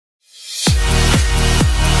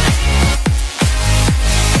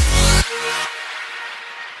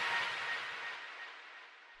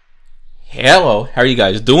Hello, how are you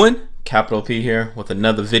guys doing? Capital P here with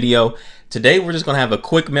another video. Today we're just gonna have a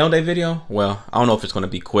quick mail day video. Well, I don't know if it's gonna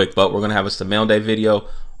be quick, but we're gonna have a mail day video.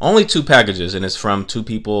 Only 2 packages, and it's from 2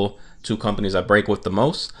 people, 2 companies I break with the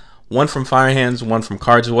most. One from Firehands, one from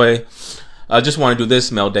CardsawayBreaks. I just want to do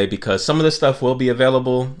this mail day because some of this stuff will be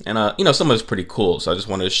available, and you know, some of it's pretty cool. So I just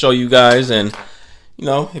wanted to show you guys, and you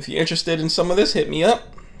know, if you're interested in some of this, hit me up.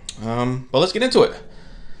 But let's get into it.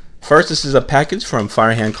 First, this is a package from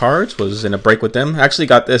Firehand Cards. Was in a break with them. I actually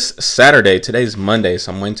got this Saturday. Today's Monday,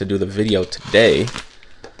 so I'm waiting to do the video today.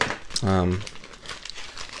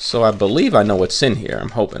 So I believe I know what's in here.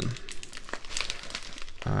 I'm hoping.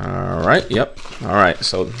 All right. Yep. All right.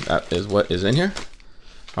 So that is what is in here.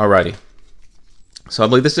 Alrighty. So I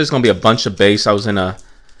believe this is going to be a bunch of base. I was in a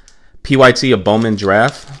PYT, a Bowman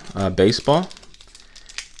draft baseball,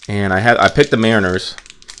 and I picked the Mariners,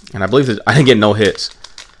 and I believe that I didn't get no hits.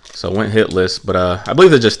 So I went hitless, but I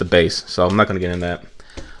believe they're just the base, so I'm not going to get in that.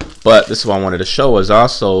 But this is what I wanted to show is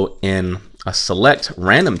also in a select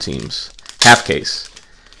random teams half case.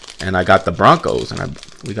 And I got the Broncos, and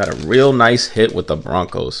we got a real nice hit with the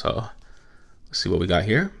Broncos. So let's see what we got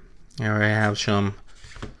here. Here I have some.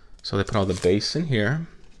 So they put all the base in here.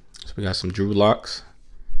 So we got some Drew Locks,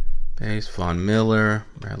 base, Von Miller,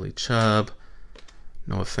 Bradley Chubb,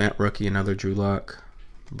 Noah Fant rookie, another Drew Lock,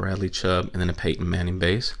 Bradley Chubb, and then a Peyton Manning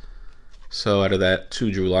base. So out of that, 2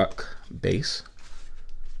 Drew Lock base.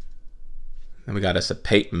 Then we got us a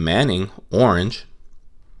Peyton Manning orange.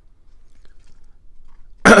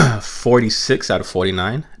 46 out of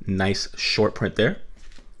 49. Nice short print there.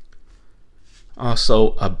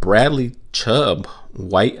 Also a Bradley Chubb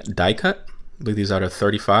white die cut. I believe these are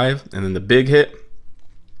 35. And then the big hit,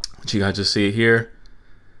 which you guys just see it here.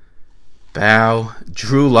 Bow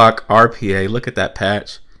Drew Lock RPA. Look at that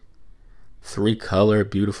patch. 3 color,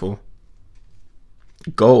 beautiful.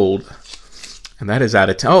 Gold. And that is out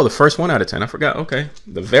of 10. Oh, the first one out of 10. I forgot. Okay.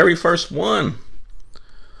 The very first one.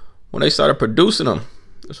 When they started producing them.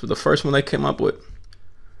 This was the first one they came up with.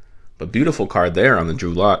 But beautiful card there on the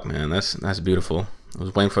Drew Lock, man. That's beautiful. I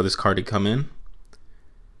was waiting for this card to come in.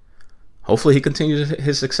 Hopefully he continues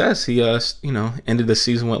his success. He you know, ended the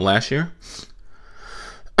season with last year.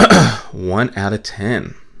 1 out of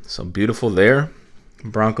 10. So beautiful there.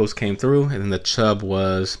 Broncos came through, and then the Chubb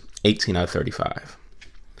was 18 out of 35.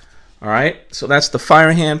 All right, so that's the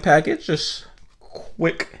Firehand package, just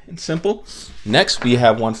quick and simple. Next, we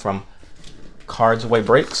have one from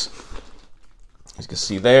CardsawayBreaks. As you can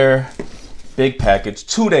see there, big package,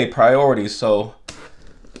 2-day priority. So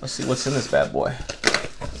let's see what's in this bad boy. I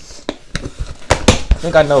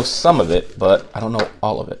think I know some of it, but I don't know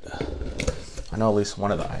all of it. I know at least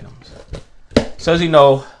one of the items. So as you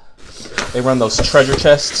know, they run those treasure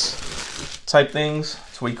chests type things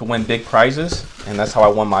so you can win big prizes, and that's how I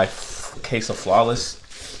won my case of Flawless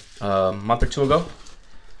a month or 2 ago.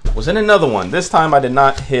 Was in another one. This time I did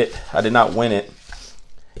not win it.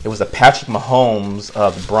 It was a Patrick Mahomes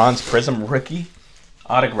the bronze prism rookie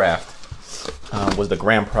autograph was the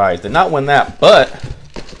grand prize. Did not win that, but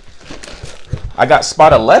I got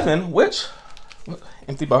spot 11, which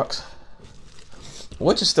empty box,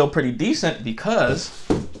 which is still pretty decent because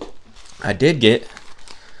I did get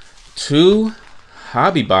 2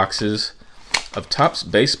 hobby boxes of Topps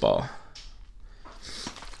baseball.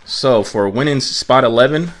 So for winning spot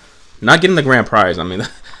 11, not getting the grand prize, I mean,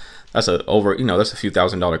 that's that's a few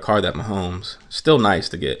 $1,000 card, that Mahomes. Still nice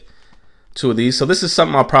to get 2 of these. So this is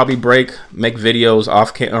something I'll probably break, make videos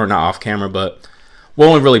off or not off camera, but we'll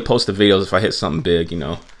only really post the videos if I hit something big, you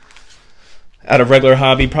know. Out of regular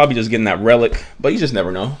hobby, probably just getting that relic, but you just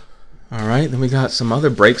never know. All right, then we got some other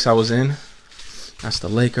breaks I was in. That's the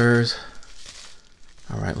Lakers.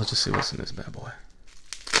 All right, let's just see what's in this bad boy.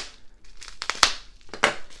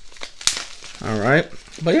 All right,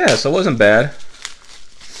 but yeah, so it wasn't bad.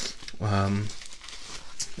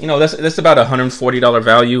 You know, that's about $140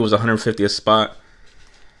 value. It was $150 a spot,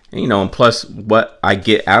 and you know, and plus what I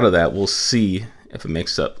get out of that, we'll see if it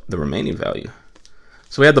makes up the remaining value.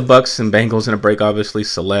 So we had the Bucks and Bengals in a break, obviously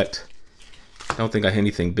select. I don't think I hit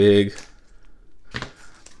anything big.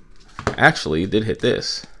 Actually, did hit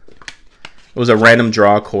this. It was a random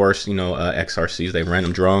draw course, you know, XRCs, they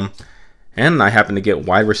random draw them. And I happened to get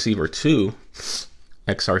wide receiver 2,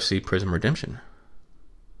 XRC Prism Redemption.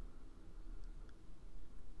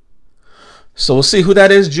 So we'll see who that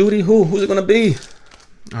is, Judy. Who's it going to be?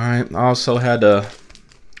 All right, I also had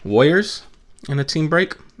Warriors in a team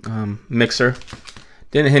break. Mixer.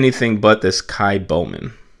 Didn't hit anything but this Kai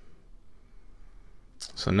Bowman.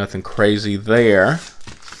 So nothing crazy there.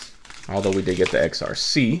 Although we did get the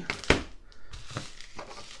XRC.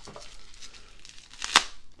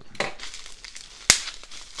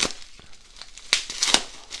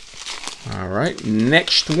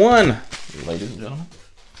 next one, ladies and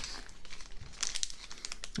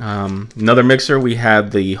gentlemen. Another mixer, we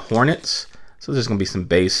had the Hornets. So there's going to be some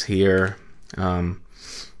base here. Had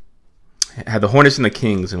the Hornets and the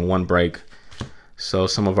Kings in one break. So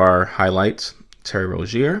some of our highlights, Terry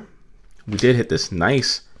Rozier. We did hit this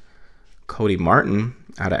nice Cody Martin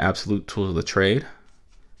out of Absolute Tools of the Trade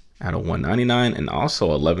out of 199, and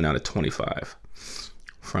also 11 out of 25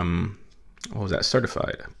 from, what was that,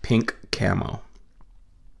 certified pink camo.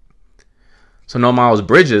 So no Miles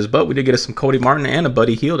Bridges, but we did get us some Cody Martin and a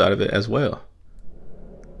Buddy Hield out of it as well.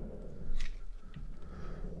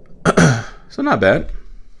 So not bad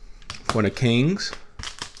for the Kings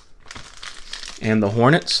and the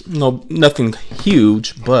Hornets. No, nothing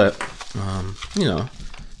huge, but you know,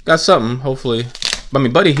 got something. Hopefully, I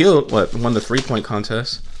mean, Buddy Hield won the 3-point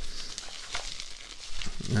contest,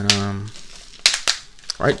 and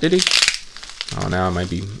right? Did he? Oh, now I might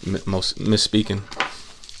be misspeaking.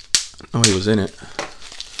 Oh, he was in it.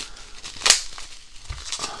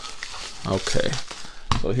 Okay.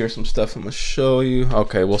 So here's some stuff I'm gonna show you.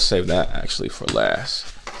 Okay, we'll save that actually for last.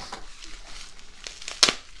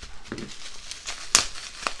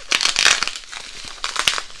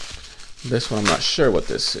 This one, I'm not sure what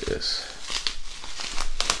this is.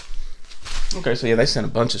 Okay, so yeah, they sent a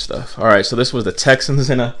bunch of stuff. All right, so this was the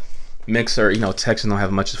Texans in a mixer. You know, Texans don't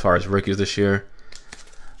have much as far as rookies this year.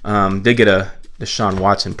 Did get a Deshaun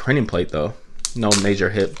Watson printing plate though. No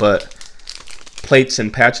major hit, but plates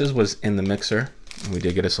and patches was in the mixer. We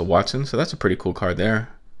did get us a Watson, so that's a pretty cool card there.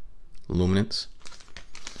 Luminance.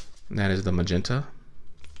 That is the magenta.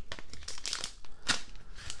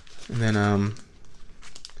 And then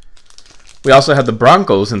we also had the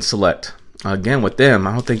Broncos in select. Again with them,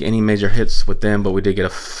 I don't think any major hits with them, but we did get a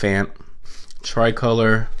Fant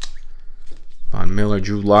tricolor. Von Miller,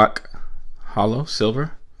 Drew Lock, hollow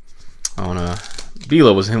silver. On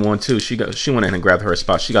Bila was in one too. She went in and grabbed her a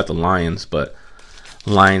spot. She got the Lions, but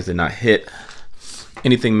Lions did not hit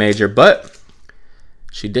anything major, but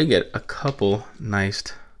she did get a couple nice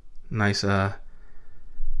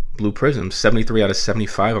blue prisms. 73 out of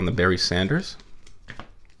 75 on the Barry Sanders.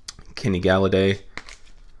 Kenny Galladay,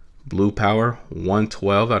 blue power,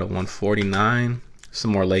 112 out of 149.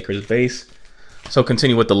 Some more Lakers base. So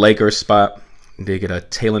continue with the Lakers spot. Did get a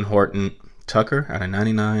Talen Horton Tucker out of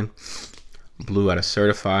 99. Blue out of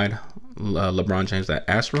certified. LeBron James, that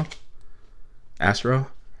Astro.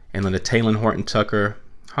 And then the Talen Horton Tucker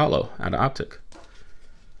hollow out of Optic.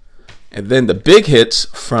 And then the big hits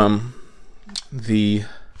from the,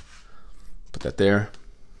 put that there,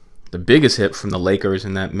 the biggest hit from the Lakers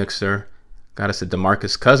in that mixer got us a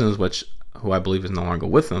DeMarcus Cousins, who I believe is no longer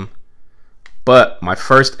with them. But my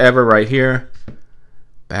first ever right here,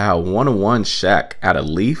 wow, 101 Shaq out of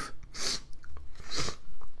Leaf.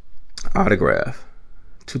 Autograph.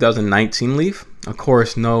 2019 Leaf. Of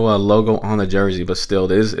course, no logo on the jersey, but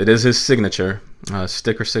still, it is his signature.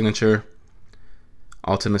 Sticker signature.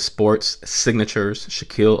 Ultimate Sports signatures.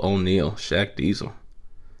 Shaquille O'Neal. Shaq Diesel.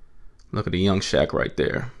 Look at the young Shaq right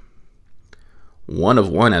there. 1 of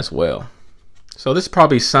 1 as well. So this is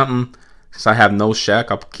probably something, since I have no Shaq,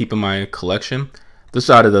 I'll keep in my collection. This is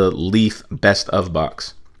out of the Leaf Best of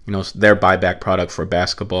box. You know, it's their buyback product for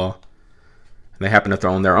basketball. They happen to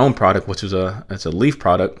throw in their own product, which is it's a Leaf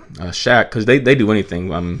product, Shaq, because they do anything.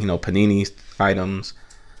 You know, Panini items,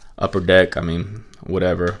 Upper Deck, I mean,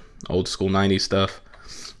 whatever, old school 90s stuff,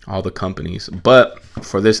 all the companies. But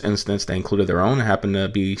for this instance, they included their own. It happened to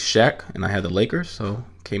be Shaq, and I had the Lakers, so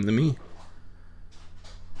it came to me.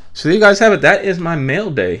 So there you guys have it. That is my mail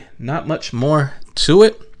day. Not much more to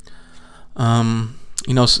it.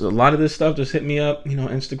 You know, so a lot of this stuff, just hit me up. You know,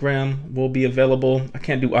 Instagram will be available. I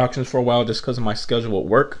can't do auctions for a while just because of my schedule at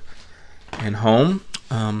work and home.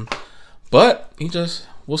 But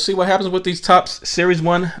we'll see what happens with these Topps Series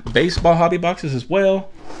 1 baseball hobby boxes as well.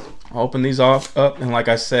 I'll open these up, and like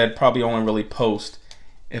I said, probably only really post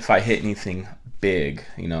if I hit anything big.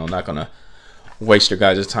 You know, I'm not gonna waste your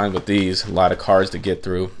guys' time with these. A lot of cards to get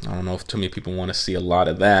through. I don't know if too many people want to see a lot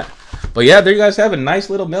of that. But yeah, there you guys have a nice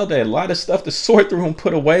little mail day. A lot of stuff to sort through and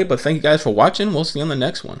put away. But thank you guys for watching. We'll see you on the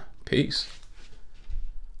next one. Peace.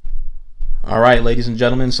 All right, ladies and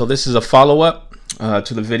gentlemen. So this is a follow-up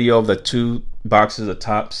to the video of the 2 boxes of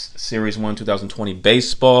Topps Series 1 2020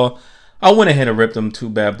 baseball. I went ahead and ripped them 2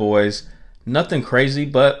 bad boys. Nothing crazy,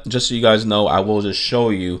 but just so you guys know, I will just show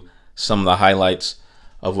you some of the highlights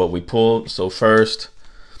of what we pulled. So first,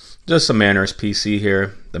 just some Manners PC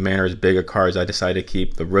here. The Manners bigger cards I decided to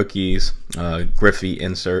keep. The rookies, Griffey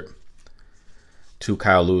insert, 2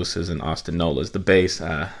 Kyle Lewis's and Austin Nola's. The base,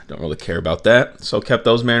 don't really care about that. So kept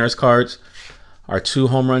those Manners cards. Our 2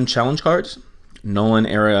 home run challenge cards. Nolan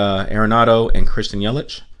Arenado, and Christian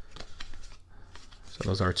Yelich. So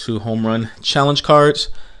those are 2 home run challenge cards.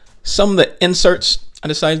 Some of the inserts I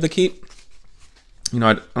decided to keep. You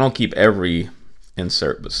know, I don't keep every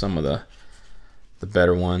insert, but some of the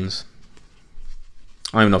better ones.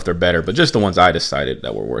 I don't even know if they're better, but just the ones I decided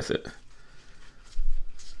that were worth it.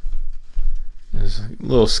 There's a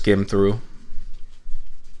little skim through.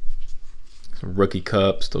 Some rookie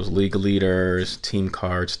cups, those league leaders, team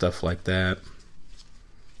cards, stuff like that.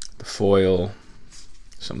 The foil,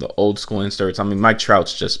 some of the old school inserts. I mean, Mike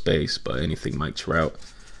Trout's just base, but anything Mike Trout,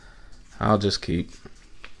 I'll just keep.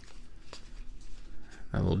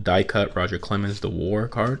 That little die cut, Roger Clemens, the WAR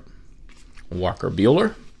card. Walker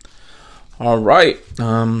Buehler. All right,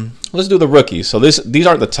 let's do the rookies. So these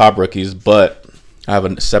aren't the top rookies, but I have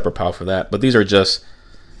a separate pile for that. But these are just,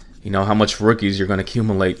 you know, how much rookies you're going to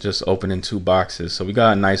accumulate just opening 2 boxes. So we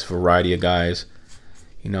got a nice variety of guys.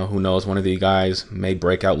 You know, who knows? One of these guys may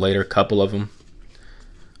break out later, a couple of them.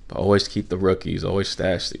 But always keep the rookies. Always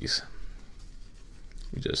stash these.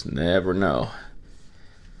 You just never know.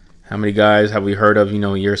 How many guys have we heard of, you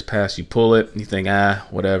know, years past? You pull it, you think,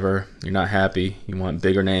 whatever. You're not happy. You want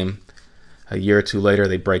bigger name. A year or 2 later,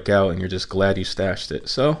 they break out, and you're just glad you stashed it.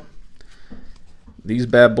 So these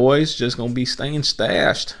bad boys just going to be staying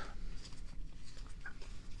stashed.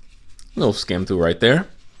 A little skim through right there.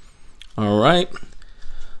 All right.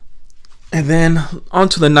 And then on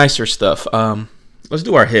to the nicer stuff. Let's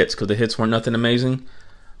do our hits, because the hits weren't nothing amazing.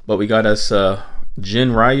 But we got us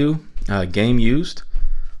Jin Ryu, game used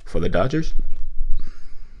for the Dodgers.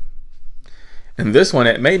 And this one,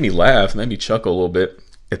 it made me laugh, made me chuckle a little bit.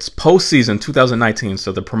 It's postseason 2019,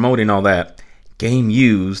 so they're promoting all that. Game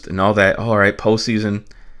used and all that. All right, postseason.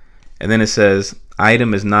 And then it says,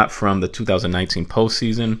 item is not from the 2019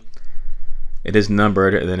 postseason. It is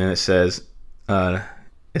numbered, and then it says,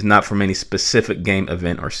 is not from any specific game,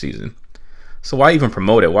 event, or season. So why even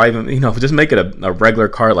promote it? Why even, you know, just make it a regular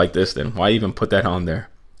card like this then? Why even put that on there?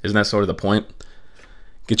 Isn't that sort of the point?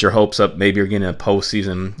 Get your hopes up. Maybe you're getting a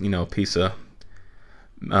postseason, you know, piece of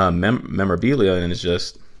memorabilia, and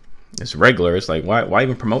it's regular. It's like, why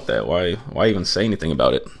even promote that? Why even say anything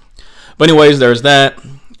about it? But anyways, there's that.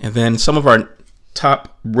 And then some of our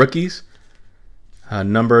top rookies,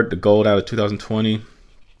 numbered the gold out of 2020.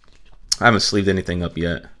 I haven't sleeved anything up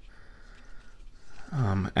yet.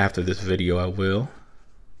 After this video, I will.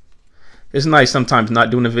 It's nice sometimes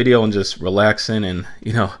not doing a video and just relaxing and,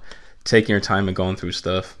 you know, taking your time and going through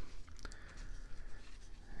stuff.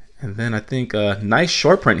 And then I think nice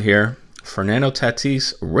short print here, Fernando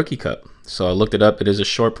Tatis rookie cup. So I looked it up. It is a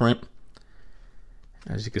short print.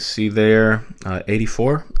 As you can see there,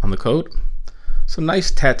 84 on the code. So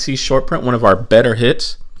nice Tatis short print, one of our better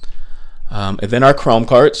hits. And then our Chrome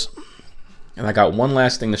cards. And I got one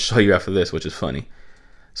last thing to show you after this, which is funny.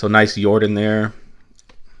 So nice Jordan there,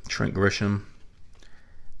 Trent Grisham.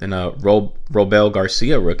 Then Robel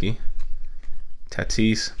Garcia rookie,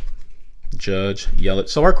 Tatis, Judge, Yelich.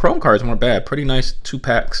 So our Chrome cards weren't bad. Pretty nice 2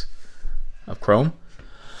 packs of Chrome.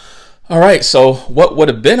 All right, so what would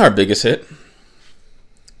have been our biggest hit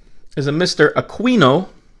is a Mr. Aquino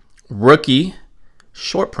rookie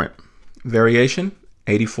short print variation,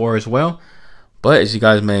 84 as well. But as you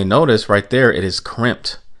guys may notice right there, it is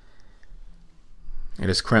crimped. It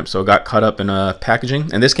is crimped, so it got cut up in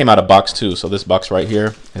packaging. And this came out of box 2, so this box right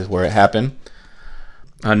here is where it happened.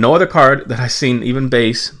 No other card that I've seen, even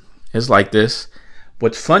base, is like this.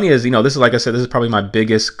 What's funny is, you know, this is, like I said, this is probably my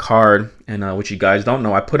biggest card, and which you guys don't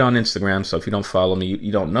know. I put it on Instagram, so if you don't follow me,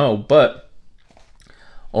 you don't know. But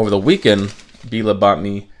over the weekend, Bila bought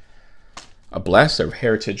me a blaster of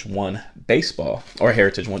Heritage 1 baseball, or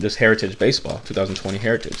Heritage 1, just Heritage baseball, 2020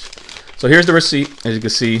 Heritage. So here's the receipt. As you can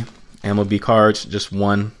see, MLB cards, just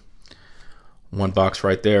one box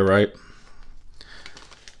right there, right?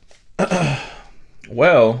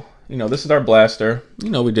 Well, you know, this is our blaster. You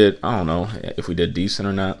know, we did, I don't know if we did decent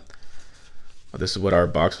or not, but this is what our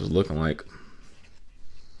box was looking like.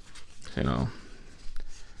 You know,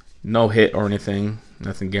 no hit or anything,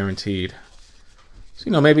 nothing guaranteed. So,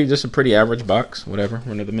 you know, maybe just a pretty average box, whatever,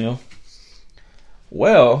 run of the mill.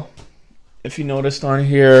 Well, if you noticed on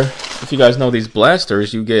here, if you guys know these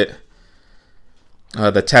blasters, you get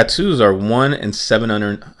the tattoos are 1 in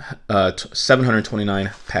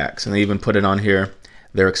 729 packs, and they even put it on here.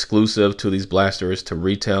 They're exclusive to these blasters to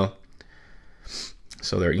retail,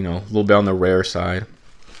 so they're, you know, a little bit on the rare side.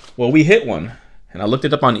 Well, we hit one, and I looked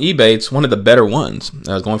it up on eBay. It's one of the better ones.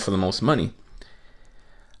 I was going for the most money.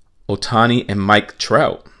 Ohtani and Mike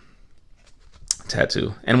Trout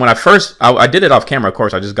tattoo. And when I did it off camera, of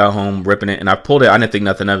course. I just got home ripping it, and I pulled it. I didn't think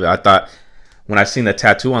nothing of it. I thought, when I seen the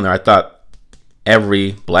tattoo on there, I thought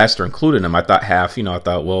every blaster included them. I thought half, you know, I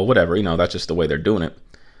thought, well, whatever, you know, that's just the way they're doing it.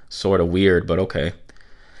 Sort of weird, but okay.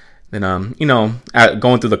 Then, you know,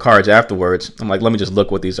 going through the cards afterwards, I'm like, let me just look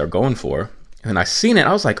what these are going for. And I seen it.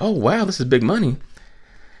 I was like, oh, wow, this is big money.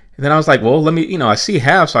 And then I was like, well, let me, you know, I see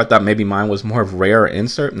half. So I thought maybe mine was more of rare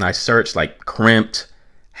insert. And I searched like crimped,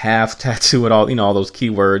 half, tattoo, and all, you know, all those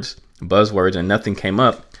keywords, buzzwords, and nothing came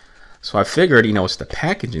up. So I figured, you know, it's the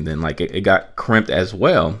packaging then. Like it got crimped as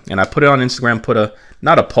well. And I put it on Instagram, put a,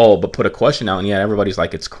 not a poll, but put a question out. And yeah, everybody's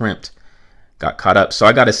like, it's crimped. Got caught up. So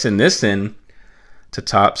I got to send this in to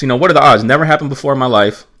Topps. You know, what are the odds? Never happened before in my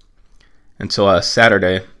life until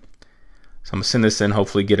Saturday. So I'm going to send this in,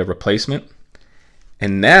 hopefully get a replacement.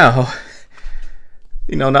 And now,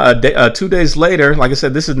 you know, 2 days later, like I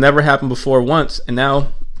said, this has never happened before once. And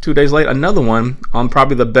now 2 days later, another one on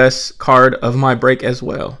probably the best card of my break as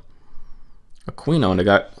well. Aquino, and it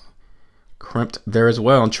got crimped there as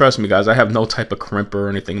well. And trust me, guys, I have no type of crimper or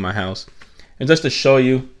anything in my house. And just to show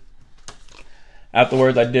you,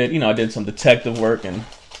 afterwards, I did some detective work and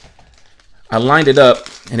I lined it up,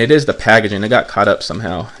 and it is the packaging. It got caught up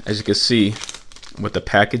somehow, as you can see, with the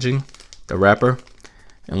packaging, the wrapper,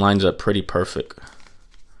 it lines up pretty perfect.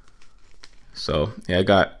 So yeah,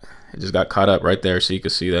 it just got caught up right there, so you can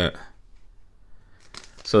see that.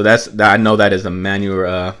 So I know that is a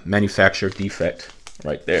manufacturer defect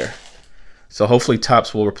right there. So hopefully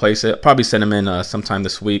Topps will replace it. I'll probably send them in sometime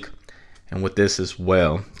this week. And with this as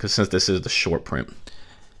well, because since this is the short print.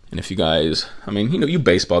 And if you guys, I mean, you know, you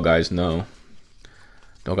baseball guys know,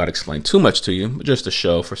 don't got to explain too much to you, but just to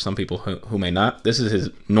show for some people who may not. This is his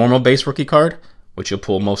normal base rookie card, which you'll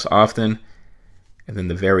pull most often. And then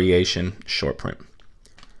the variation short print.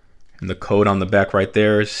 And the code on the back right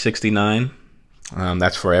there is 69.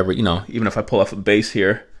 That's for every, you know, even if I pull off a base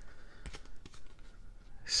here,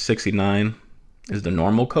 69 is the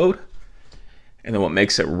normal code. And then what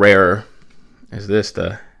makes it rarer is this,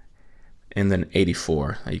 and then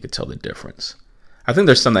 84. Now you can tell the difference. I think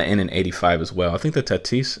there's some that end in 85 as well. I think the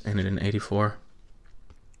Tatis ended in 84.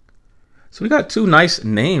 So we got two nice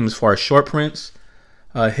names for our short prints.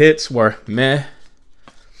 Hits were meh.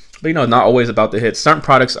 But you know, not always about the hits. Certain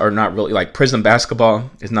products are not really, like Prism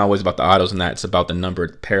Basketball is not always about the autos and that. It's about the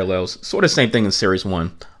numbered parallels. Sort of same thing in Series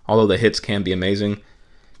 1. Although the hits can be amazing.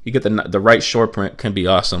 You get the right short print can be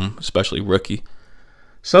awesome, especially rookie.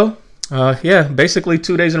 So, yeah, basically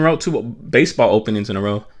 2 days in a row, 2 baseball openings in a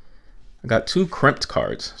row. I got 2 crimped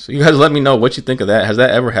cards. So you guys let me know what you think of that. Has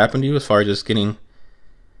that ever happened to you as far as just getting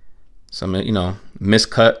some, you know,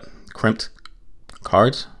 miscut, crimped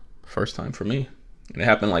cards? First time for me. And it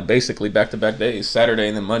happened like basically back-to-back days, Saturday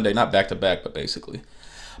and then Monday. Not back-to-back, but basically.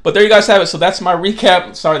 But there you guys have it. So that's my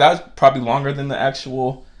recap. Sorry, that was probably longer than the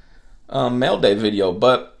actual mail day video,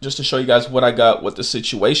 but just to show you guys what I got, what the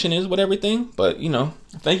situation is with everything. But you know,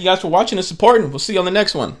 thank you guys for watching and supporting. We'll see you on the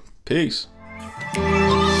next one. Peace.